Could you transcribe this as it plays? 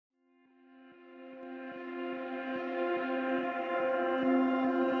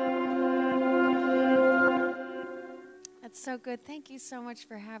That's so good. Thank you so much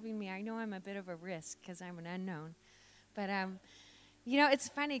for having me. I know I'm a bit of a risk because I'm an unknown. But, it's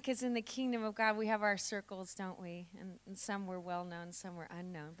funny because in the kingdom of God, we have our circles, don't we? And some were well known, some were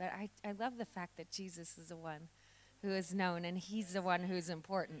unknown. But I love the fact that Jesus is the one who is known, and he's the one who's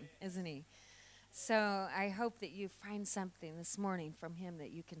important, isn't he? So I hope that you find something this morning from him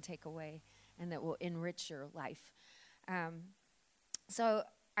that you can take away and that will enrich your life. So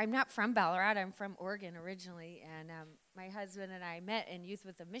I'm not from Ballarat. I'm from Oregon originally, and my husband and I met in Youth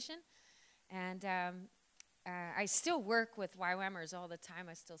with a Mission, and I still work with YWAMers all the time.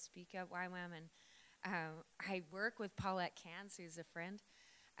 I still speak at YWAM, and I work with Paulette Cans, who's a friend,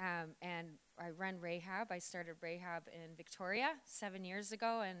 and I run Rahab. I started Rahab in Victoria 7 years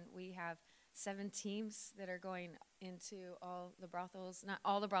ago, and we have 7 teams that are going into all the brothels. Not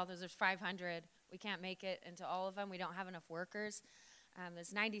all the brothels, there's 500. We can't make it into all of them. We don't have enough workers.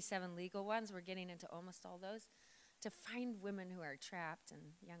 There's 97 legal ones. We're getting into almost all those to find women who are trapped and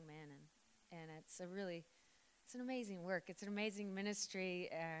young men. And it's an amazing work. It's an amazing ministry.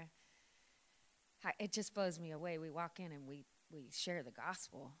 It just blows me away. We walk in and we share the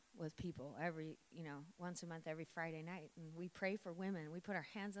gospel with people once a month, every Friday night. And we pray for women. We put our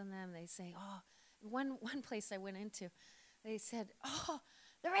hands on them. They say, one place I went into, they said,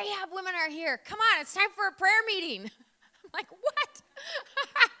 the Rahab women are here. Come on, it's time for a prayer meeting. I'm like, what?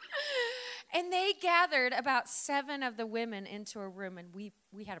 And they gathered about 7 of the women into a room, and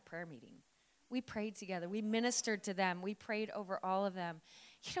we had a prayer meeting. We prayed together. We ministered to them. We prayed over all of them.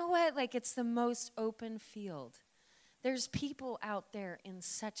 You know what? It's the most open field. There's people out there in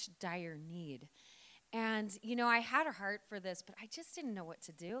such dire need. And, I had a heart for this, but I just didn't know what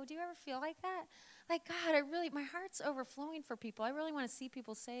to do. Do you ever feel like that? God, my heart's overflowing for people. I really want to see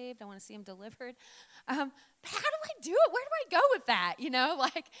people saved. I want to see them delivered. But how do I do it? Where do I go with that?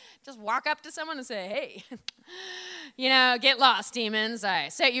 Just walk up to someone and say, hey, get lost, demons. I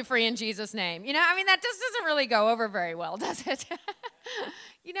set you free in Jesus' name. That just doesn't really go over very well, does it?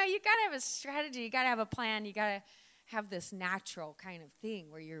 You got to have a strategy. You got to have a plan. You got to have this natural kind of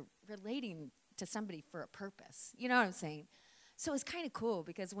thing where you're relating to somebody for a purpose. You know what I'm saying? So it was kind of cool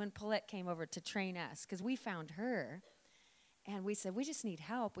because when Paulette came over to train us, because we found her, and we said, we just need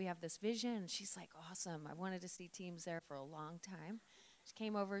help. We have this vision. And she's like, awesome. I wanted to see teams there for a long time. She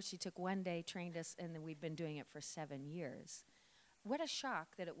came over. She took 1 day, trained us, and then we've been doing it for 7 years. What a shock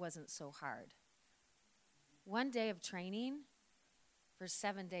that it wasn't so hard. 1 day of training for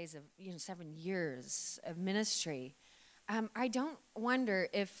 7 days of, 7 years of ministry. I don't wonder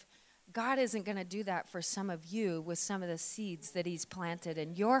if God isn't going to do that for some of you with some of the seeds that he's planted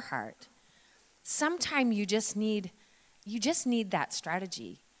in your heart. Sometime you just need that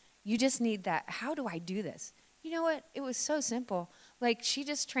strategy. You just need that, how do I do this? You know what? It was so simple. She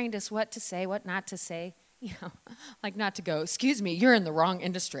just trained us what to say, what not to say. Not to go, excuse me, you're in the wrong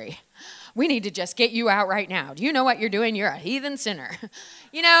industry. We need to just get you out right now. Do you know what you're doing? You're a heathen sinner.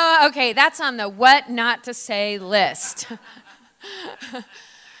 Okay, that's on the what not to say list.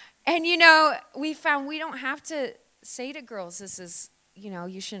 And, we found we don't have to say to girls, this is,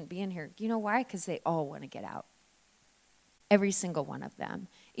 you shouldn't be in here. You know why? Because they all want to get out. Every single one of them.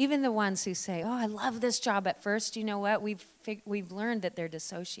 Even the ones who say, I love this job at first. You know what? We've learned that they're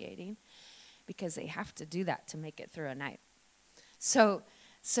dissociating because they have to do that to make it through a night. So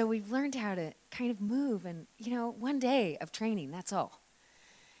we've learned how to kind of move and, 1 day of training, that's all.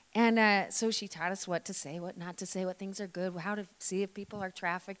 And so she taught us what to say, what not to say, what things are good, how to see if people are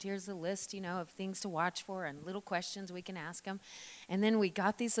trafficked. Here's the list, of things to watch for and little questions we can ask them. And then we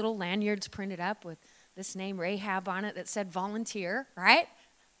got these little lanyards printed up with this name Rahab on it that said volunteer, right?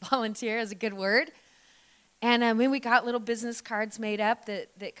 Volunteer is a good word. And then we got little business cards made up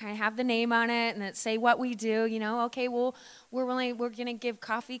that kind of have the name on it and that say what we do. Okay, well, we're going to give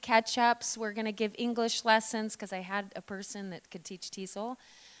coffee catch-ups. We're going to give English lessons because I had a person that could teach TESOL.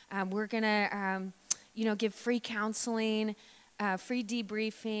 We're going to, give free counseling, free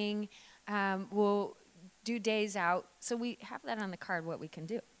debriefing. We'll do days out. So we have that on the card, what we can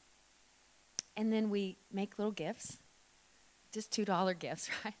do. And then we make little gifts, just $2 gifts,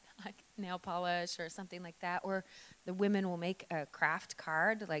 right? Like nail polish or something like that. Or the women will make a craft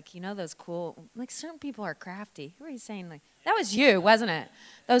card, those cool, certain people are crafty. Who are you saying? That was you, wasn't it?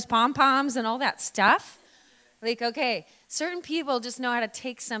 Those pom-poms and all that stuff. Okay, certain people just know how to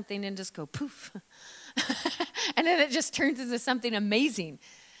take something and just go poof. And then it just turns into something amazing.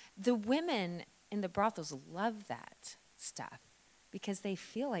 The women in the brothels love that stuff because they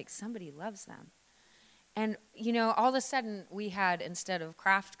feel like somebody loves them. And, all of a sudden we had, instead of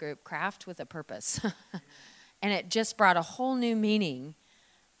craft group, craft with a purpose. And it just brought a whole new meaning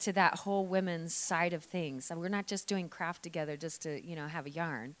to that whole women's side of things. And we're not just doing craft together just to, have a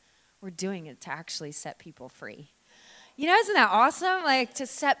yarn. We're doing it to actually set people free. Isn't that awesome? Like, to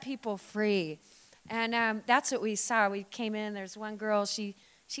set people free. And that's what we saw. We came in, there's one girl, she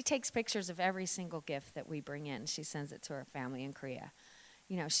takes pictures of every single gift that we bring in. She sends it to her family in Korea.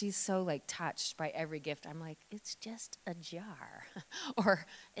 She's so, like, touched by every gift. I'm like, it's just a jar. Or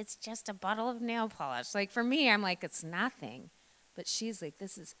it's just a bottle of nail polish. Like, for me, I'm like, it's nothing. But she's like,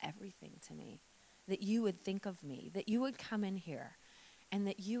 this is everything to me. That you would think of me. That you would come in here. And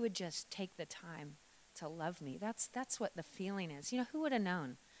that you would just take the time to love me. That's what the feeling is. Who would have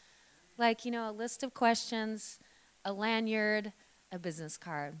known? Like, a list of questions, a lanyard, a business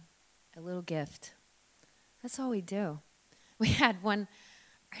card, a little gift. That's all we do. We had one,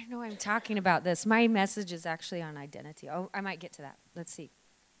 I don't know why I'm talking about this. My message is actually on identity. Oh, I might get to that. Let's see.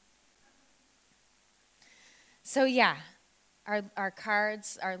 So yeah, our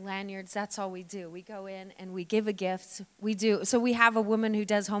cards, our lanyards, that's all we do. We go in and we give a gift. So we have a woman who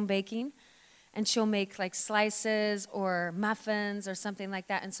does home baking, and she'll make like slices or muffins or something like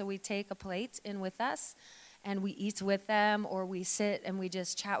that. And so we take a plate in with us, and we eat with them, or we sit and we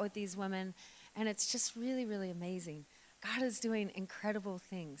just chat with these women. And it's just really, really amazing. God is doing incredible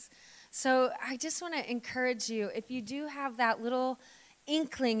things. So I just want to encourage you, if you do have that little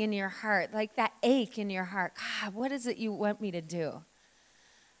inkling in your heart, like that ache in your heart, God, what is it you want me to do?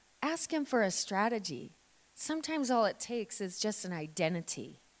 Ask him for a strategy. Sometimes all it takes is just an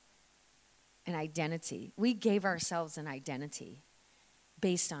identity. An identity. We gave ourselves an identity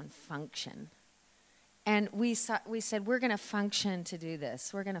based on function. And we said, we're going to function to do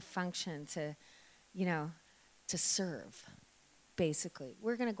this. We're going to function to, to serve, basically.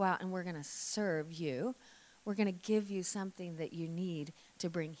 We're going to go out and we're going to serve you. We're going to give you something that you need to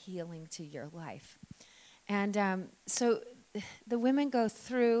bring healing to your life. And so the women go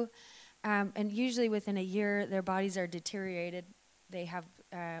through, and usually within a year, their bodies are deteriorated. They have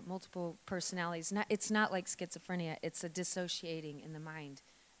multiple personalities. It's not like schizophrenia. It's a dissociating in the mind.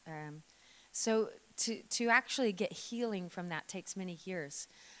 So to actually get healing from that takes many years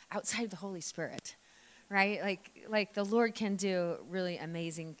outside of the Holy Spirit, right? Like the Lord can do really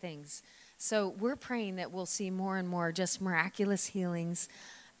amazing things. So we're praying that we'll see more and more just miraculous healings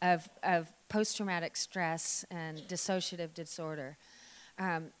of post-traumatic stress and dissociative disorder.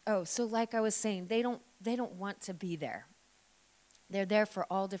 So like I was saying, they don't want to be there. They're there for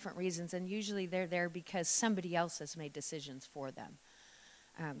all different reasons, and usually they're there because somebody else has made decisions for them.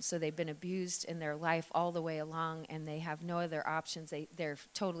 So they've been abused in their life all the way along, and they have no other options. They're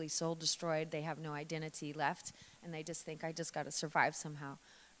totally soul destroyed. They have no identity left, and they just think, I just got to survive somehow,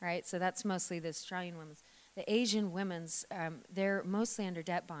 right? So that's mostly the Australian women's. The Asian women's, they're mostly under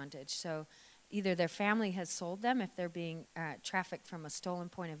debt bondage. So either their family has sold them if they're being trafficked from a stolen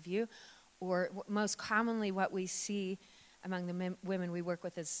point of view, or most commonly what we see among the women we work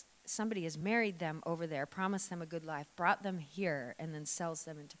with is somebody has married them over there, promised them a good life, brought them here, and then sells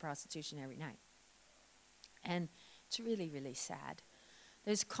them into prostitution every night. And it's really, really sad.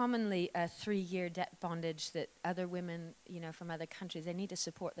 There's commonly a 3-year debt bondage that other women, from other countries, they need to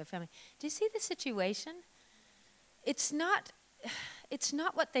support their family. Do you see the situation? It's not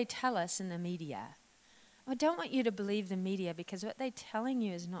what they tell us in the media. I don't want you to believe the media because what they're telling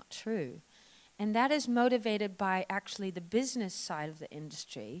you is not true. And that is motivated by actually the business side of the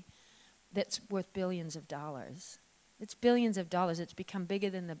industry that's worth billions of dollars. It's billions of dollars. It's become bigger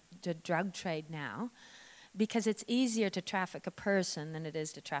than the drug trade now because it's easier to traffic a person than it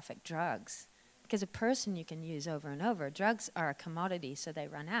is to traffic drugs. Because a person you can use over and over. Drugs are a commodity, so they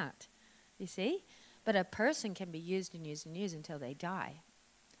run out. You see? But a person can be used and used and used until they die.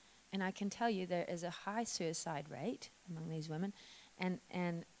 And I can tell you there is a high suicide rate among these women,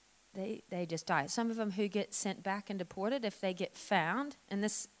 and they just die. Some of them who get sent back and deported if they get found, and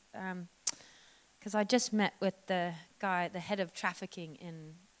this, because I just met with the guy, the head of trafficking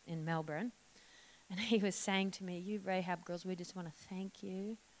in Melbourne, and he was saying to me, you Rahab girls, we just want to thank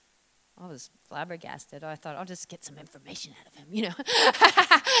you. I was flabbergasted. I thought, I'll just get some information out of him,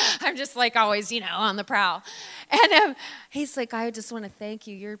 I'm just like always, on the prowl. And he's like, I just want to thank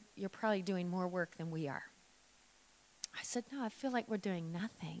you. You're probably doing more work than we are. I said, no, I feel like we're doing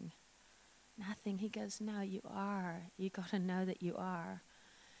nothing. Nothing. He goes, no, you are. You got to know that you are.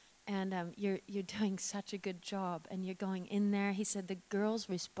 And you're doing such a good job. And you're going in there. He said, the girls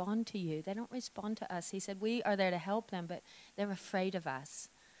respond to you. They don't respond to us. He said, we are there to help them, but they're afraid of us.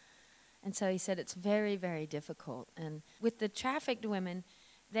 And so he said, it's very, very difficult. And with the trafficked women,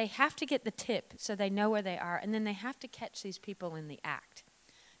 they have to get the tip so they know where they are. And then they have to catch these people in the act.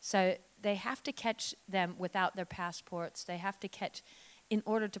 So they have to catch them without their passports. They have to catch in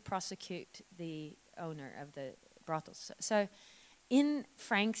order to prosecute the owner of the brothels. So in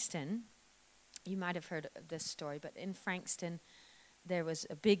Frankston, you might have heard of this story, but in Frankston, there was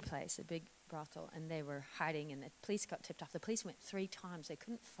a big place, a big brothel, and they were hiding, and the police got tipped off. The police went 3 times. They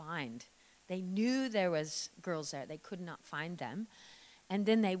couldn't find. They knew there was girls there. They could not find them. And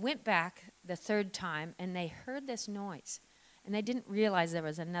then they went back the 3rd time, and they heard this noise. And they didn't realize there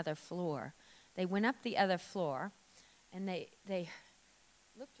was another floor. They went up the other floor, and they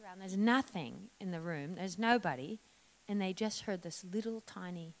looked around. There's nothing in the room. There's nobody. And they just heard this little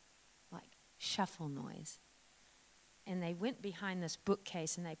tiny, like, shuffle noise. And they went behind this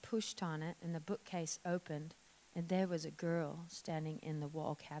bookcase, and they pushed on it, and the bookcase opened, and there was a girl standing in the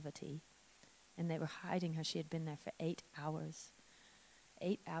wall cavity. And they were hiding her. She had been there for 8 hours.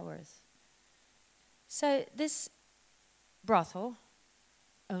 8 hours. So this brothel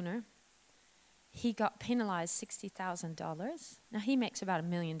owner, he got penalized $60,000. Now, he makes about $1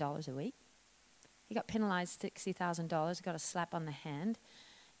 million a week. He got penalized $60,000, got a slap on the hand,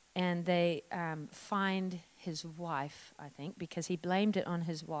 and they fined his wife, I think, because he blamed it on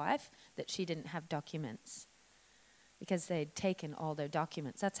his wife that she didn't have documents, because they'd taken all their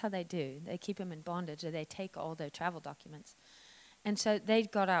documents. That's how they do. They keep them in bondage, or they take all their travel documents. And so they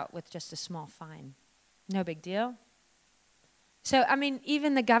got out with just a small fine. No big deal. So, I mean,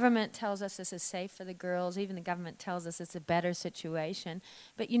 even the government tells us this is safe for the girls. Even the government tells us it's a better situation.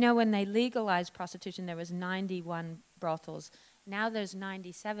 But, you know, when they legalized prostitution, there was 91 brothels. Now there's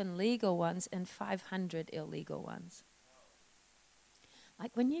 97 legal ones and 500 illegal ones.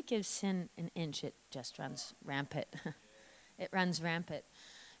 Like, when you give sin an inch, it just runs rampant. It runs rampant.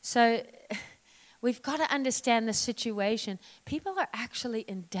 So we've got to understand the situation. People are actually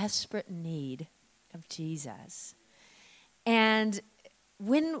in desperate need of Jesus. And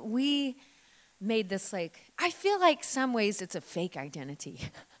when we made this, like, I feel like some ways it's a fake identity.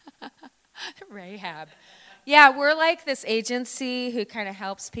 Rahab. Yeah, we're like this agency who kind of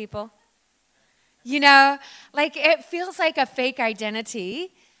helps people. You know, like it feels like a fake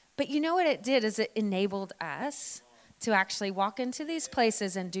identity. But you know what it did is it enabled us to actually walk into these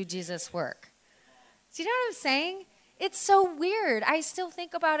places and do Jesus' work. Do you know what I'm saying? It's so weird. I still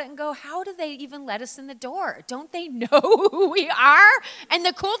think about it and go, how do they even let us in the door? Don't they know who we are? And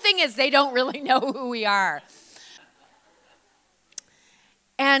the cool thing is they don't really know who we are.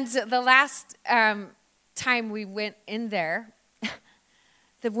 And the last time we went in there,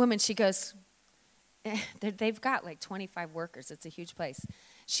 the woman, she goes, they've got like 25 workers. It's a huge place.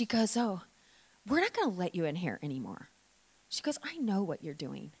 She goes, oh, we're not going to let you in here anymore. She goes, I know what you're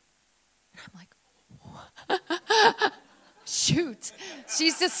doing. And I'm like, shoot,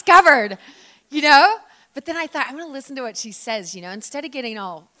 she's discovered, you know? But then I thought, I'm going to listen to what she says, you know, instead of getting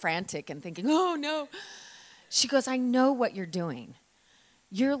all frantic and thinking, oh, no. She goes, I know what you're doing.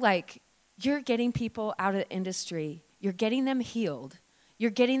 You're getting people out of the industry. You're getting them healed.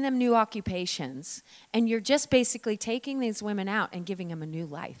 You're getting them new occupations. And you're just basically taking these women out and giving them a new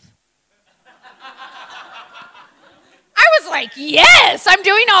life. I was like, yes, I'm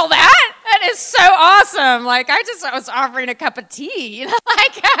doing all that. That is so awesome. Like, I was offering a cup of tea. You know,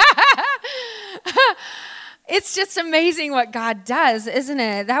 like, it's just amazing what God does, isn't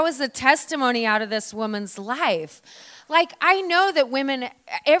it? That was the testimony out of this woman's life. Like, I know that women,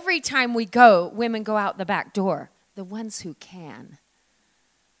 every time we go, women go out the back door. The ones who can.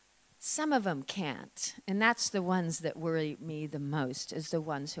 Some of them can't. And that's the ones that worry me the most, is the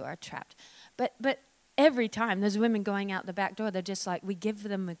ones who are trapped. But every time there's women going out the back door, they're just like, we give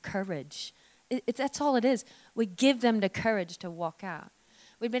them the courage. That's all it is. We give them the courage to walk out.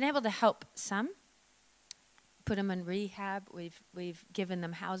 We've been able to help some, put them in rehab. We've given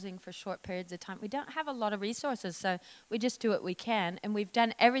them housing for short periods of time. We don't have a lot of resources, so we just do what we can. And we've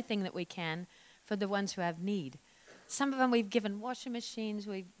done everything that we can for the ones who have need. Some of them we've given washing machines,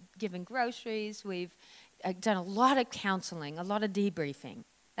 we've given groceries, we've done a lot of counseling, a lot of debriefing.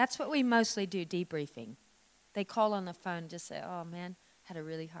 That's what we mostly do, debriefing. They call on the phone, just say, oh man, had a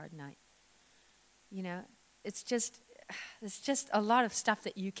really hard night. You know, it's just a lot of stuff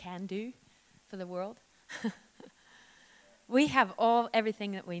that you can do for the world. We have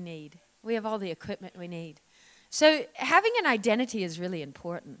everything that we need. We have all the equipment we need. So having an identity is really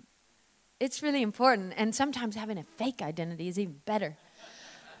important. It's really important. And sometimes having a fake identity is even better.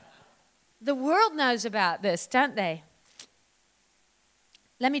 The world knows about this, don't they?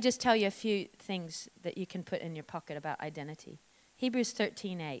 Let me just tell you a few things that you can put in your pocket about identity. Hebrews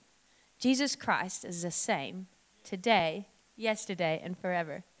 13:8. Jesus Christ is the same today, yesterday, and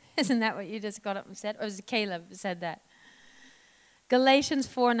forever. Isn't that what you just got up and said? Or was it Caleb who said that? Galatians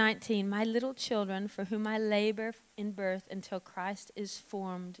 4:19, my little children, for whom I labor in birth until Christ is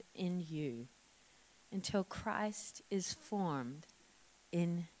formed in you. Until Christ is formed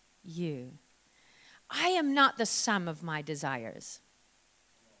in you. I am not the sum of my desires.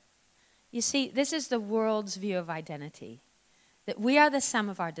 You see, this is the world's view of identity, that we are the sum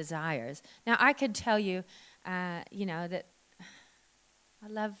of our desires. Now, I could tell you, that I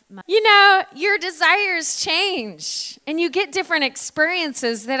love your desires change, and you get different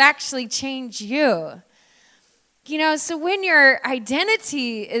experiences that actually change you. So when your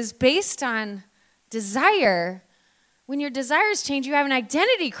identity is based on desire, when your desires change, you have an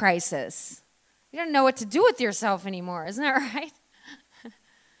identity crisis. You don't know what to do with yourself anymore. Isn't that right?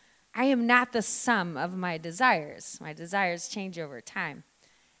 I am not the sum of my desires. My desires change over time.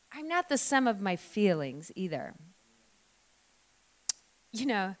 I'm not the sum of my feelings either.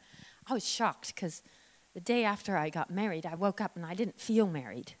 I was shocked because the day after I got married, I woke up and I didn't feel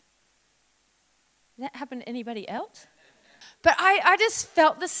married. Did that happen to anybody else? But I just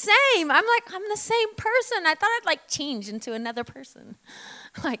felt the same. I'm the same person. I thought I'd change into another person.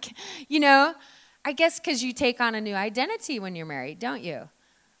 I guess because you take on a new identity when you're married, don't you?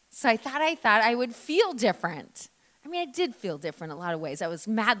 So I thought I would feel different. I did feel different in a lot of ways. I was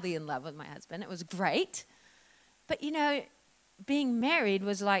madly in love with my husband. It was great. But, being married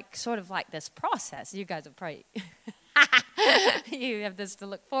was sort of like this process. You guys have probably, you have this to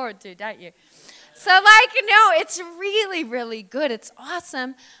look forward to, don't you? So it's really, really good. It's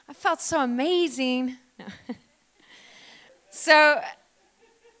awesome. I felt so amazing. So,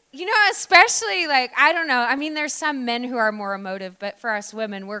 especially I don't know. There's some men who are more emotive, but for us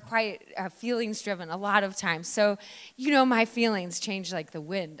women, we're quite feelings driven a lot of times. So, my feelings change like the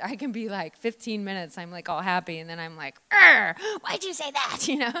wind. I can be 15 minutes, I'm all happy, and then I'm why'd you say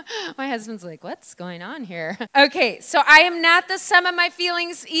that? My husband's what's going on here? Okay, so I am not the sum of my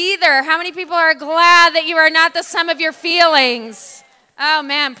feelings either. How many people are glad that you are not the sum of your feelings? Oh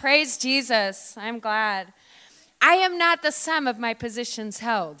man, praise Jesus. I'm glad. I am not the sum of my positions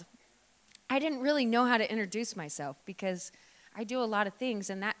held. I didn't really know how to introduce myself because I do a lot of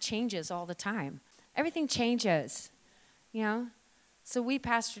things and that changes all the time. Everything changes, So we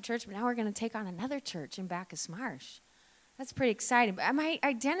pastor church, but now we're going to take on another church in Bacchus Marsh. That's pretty exciting. But my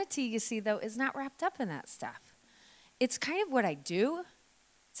identity, you see, though, is not wrapped up in that stuff. It's kind of what I do.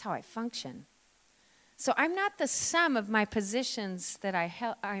 It's how I function. So I'm not the sum of my positions that I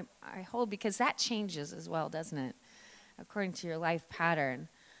hold, because that changes as well, doesn't it? According to your life pattern.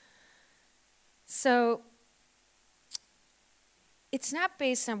 So it's not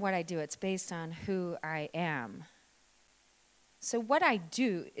based on what I do. It's based on who I am. So what I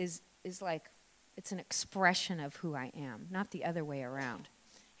do is it's an expression of who I am, not the other way around.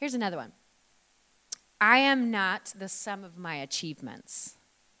 Here's another one. I am not the sum of my achievements.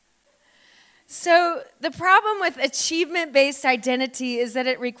 So the problem with achievement-based identity is that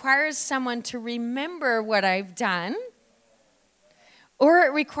it requires someone to remember what I've done, or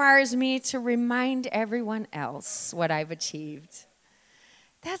it requires me to remind everyone else what I've achieved.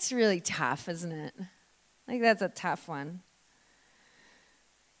 That's really tough, isn't it? That's a tough one.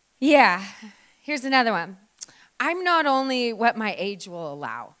 Yeah, here's another one. I'm not only what my age will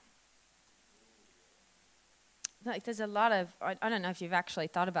allow. There's a lot of, I don't know if you've actually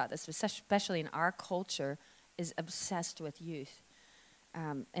thought about this, especially in our culture is obsessed with youth.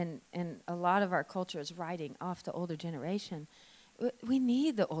 And a lot of our culture is writing off the older generation. We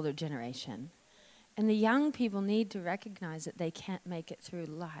need the older generation. And the young people need to recognize that they can't make it through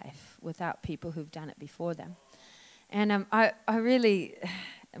life without people who've done it before them. And I really,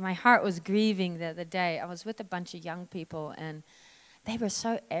 my heart was grieving the other day. I was with a bunch of young people, and they were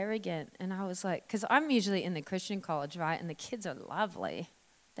so arrogant, and I was because I'm usually in the Christian college, right, and the kids are lovely.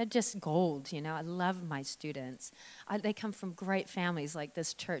 They're just gold, I love my students. They come from great families like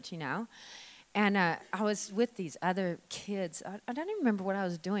this church, And I was with these other kids. I don't even remember what I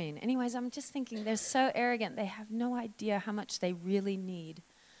was doing. Anyways, I'm just thinking they're so arrogant. They have no idea how much they really need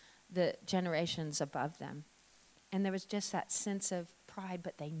the generations above them. And there was just that sense of pride,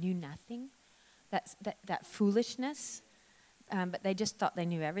 but they knew nothing. That foolishness. But they just thought they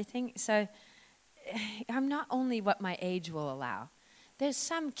knew everything. So I'm not only what my age will allow. There's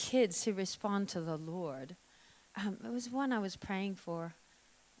some kids who respond to the Lord. It was one I was praying for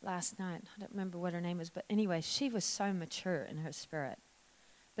last night. I don't remember what her name was. But anyway, she was so mature in her spirit.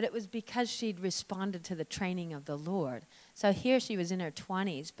 But it was because she'd responded to the training of the Lord. So here she was in her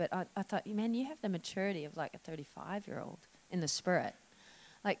 20s. But I thought, man, you have the maturity of a 35-year-old in the spirit.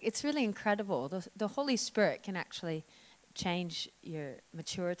 It's really incredible. The Holy Spirit can actually change your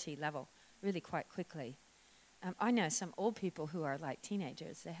maturity level really quite quickly. I know some old people who are like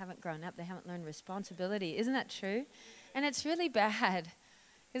teenagers. They haven't grown up. They haven't learned responsibility. Isn't that true? And it's really bad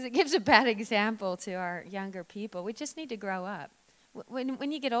because it gives a bad example to our younger people. We just need to grow up.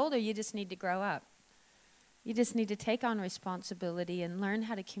 When you get older, you just need to grow up. You just need to take on responsibility and learn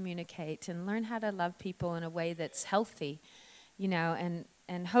how to communicate and learn how to love people in a way that's healthy,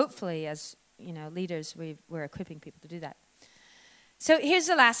 and hopefully as, leaders, we're equipping people to do that. So here's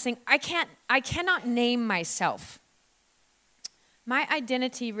the last thing. I cannot name myself. My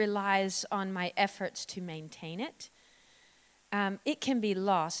identity relies on my efforts to maintain it. It can be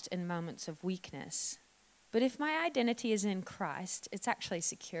lost in moments of weakness. But if my identity is in Christ, it's actually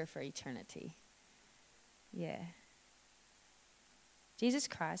secure for eternity. Yeah. Jesus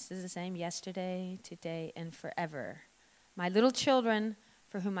Christ is the same yesterday, today, and forever. My little children,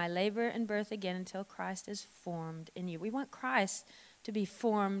 for whom I labor and birth again until Christ is formed in you. We want Christ to be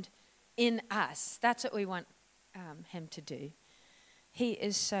formed in us. That's what we want him to do. He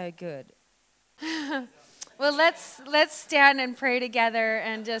is so good. Well, let's stand and pray together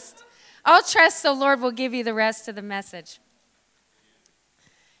and I'll trust the Lord will give you the rest of the message.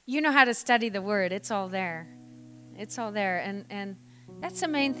 You know how to study the word. It's all there. It's all there. And that's the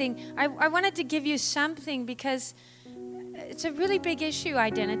main thing. I wanted to give you something because it's a really big issue,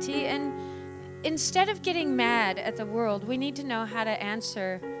 identity. And instead of getting mad at the world, we need to know how to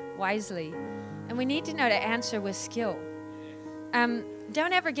answer wisely. And we need to know to answer with skill.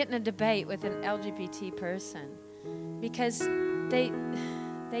 Don't ever get in a debate with an LGBT person because they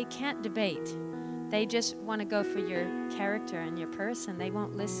can't debate. They just want to go for your character and your person. They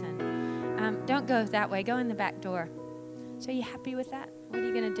won't listen. Don't go that way. Go in the back door. So are you happy with that? What are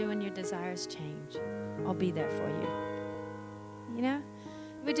you going to do when your desires change? I'll be there for you.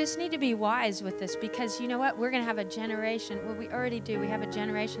 We just need to be wise with this because you know what? We're going to have a generation. Well, we already do. We have a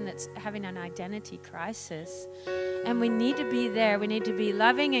generation that's having an identity crisis. And we need to be there. We need to be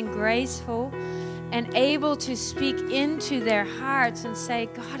loving and graceful and able to speak into their hearts and say,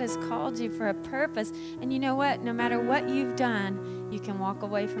 God has called you for a purpose. And you know what? No matter what you've done, you can walk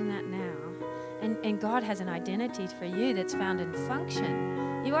away from that now. And God has an identity for you that's found in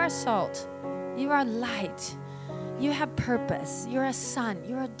function. You are salt. You are light. You have purpose. You're a son.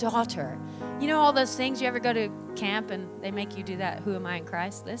 You're a daughter. You know all those things? You ever go to camp and they make you do that who am I in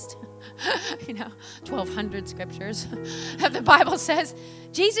Christ list? 1,200 scriptures. The Bible says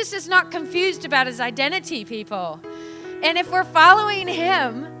Jesus is not confused about his identity, people. And if we're following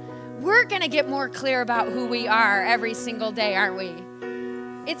him, we're going to get more clear about who we are every single day, aren't we?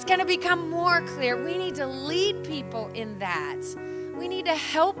 It's going to become more clear. We need to lead people in that. We need to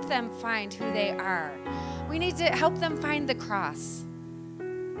help them find who they are. We need to help them find the cross.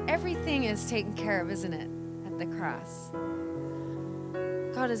 Everything is taken care of, isn't it, at the cross?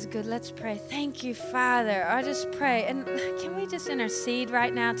 God is good. Let's pray. Thank you, Father. I just pray. And can we just intercede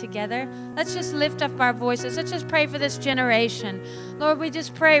right now together? Let's just lift up our voices. Let's just pray for this generation. Lord, we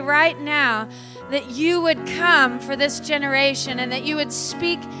just pray right now that you would come for this generation and that you would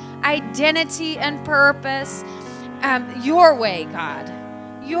speak identity and purpose your way, God.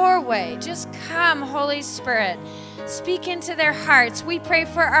 Your way. Just come, Holy Spirit. Speak into their hearts. We pray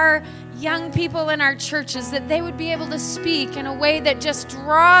for our young people in our churches that they would be able to speak in a way that just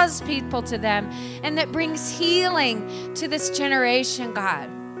draws people to them and that brings healing to this generation, God.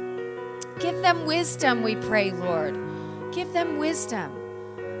 Give them wisdom, we pray, Lord. Give them wisdom.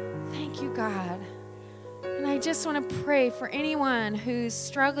 Thank you, God. And I just want to pray for anyone who's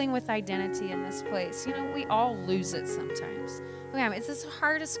struggling with identity in this place. We all lose it sometimes. Who am I? It's the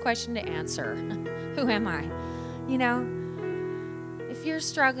hardest question to answer. Who am I? If you're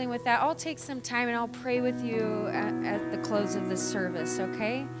struggling with that, I'll take some time and I'll pray with you at the close of this service,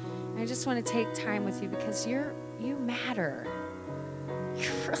 okay? And I just want to take time with you because you matter.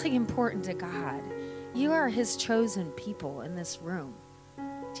 You're really important to God. You are his chosen people in this room.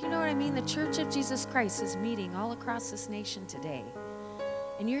 Do you know what I mean? The Church of Jesus Christ is meeting all across this nation today.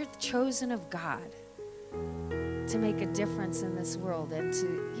 And you're the chosen of God to make a difference in this world and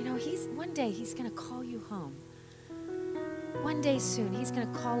to, one day he's going to call you home. One day soon, he's going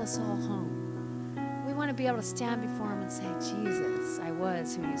to call us all home. We want to be able to stand before him and say, Jesus, I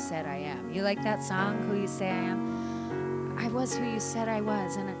was who you said I am. You like that song, Who You Say I Am? I was who you said I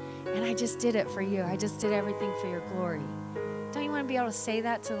was, and I just did it for you. I just did everything for your glory. Don't you want to be able to say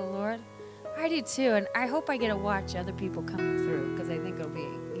that to the Lord? I do too, and I hope I get to watch other people coming through because I think it'll be,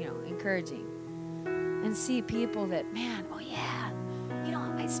 encouraging. And see people that, man, oh yeah,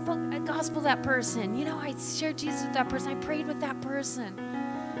 I spoke a gospel to that person. I shared Jesus with that person. I prayed with that person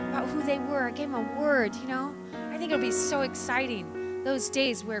about who they were. I gave them a word, I think it'll be so exciting those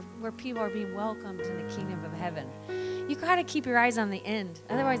days where people are being welcomed in the kingdom of heaven. You got to keep your eyes on the end.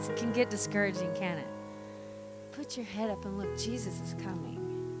 Otherwise, it can get discouraging, can't it? Put your head up and look. Jesus is coming.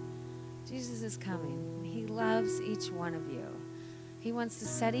 Jesus is coming. He loves each one of you. He wants to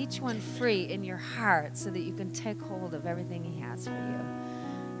set each one free in your heart so that you can take hold of everything he has for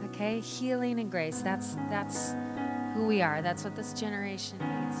you. Okay? Healing and grace. That's who we are. That's what this generation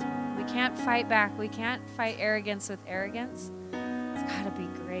needs. We can't fight back. We can't fight arrogance with arrogance. It's got to be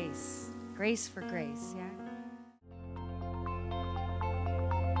grace. Grace for grace, yeah?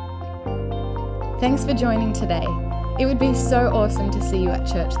 Thanks for joining today. It would be so awesome to see you at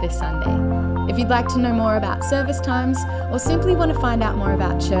church this Sunday. If you'd like to know more about service times or simply want to find out more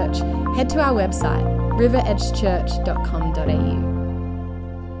about church, head to our website, riveredgechurch.com.au.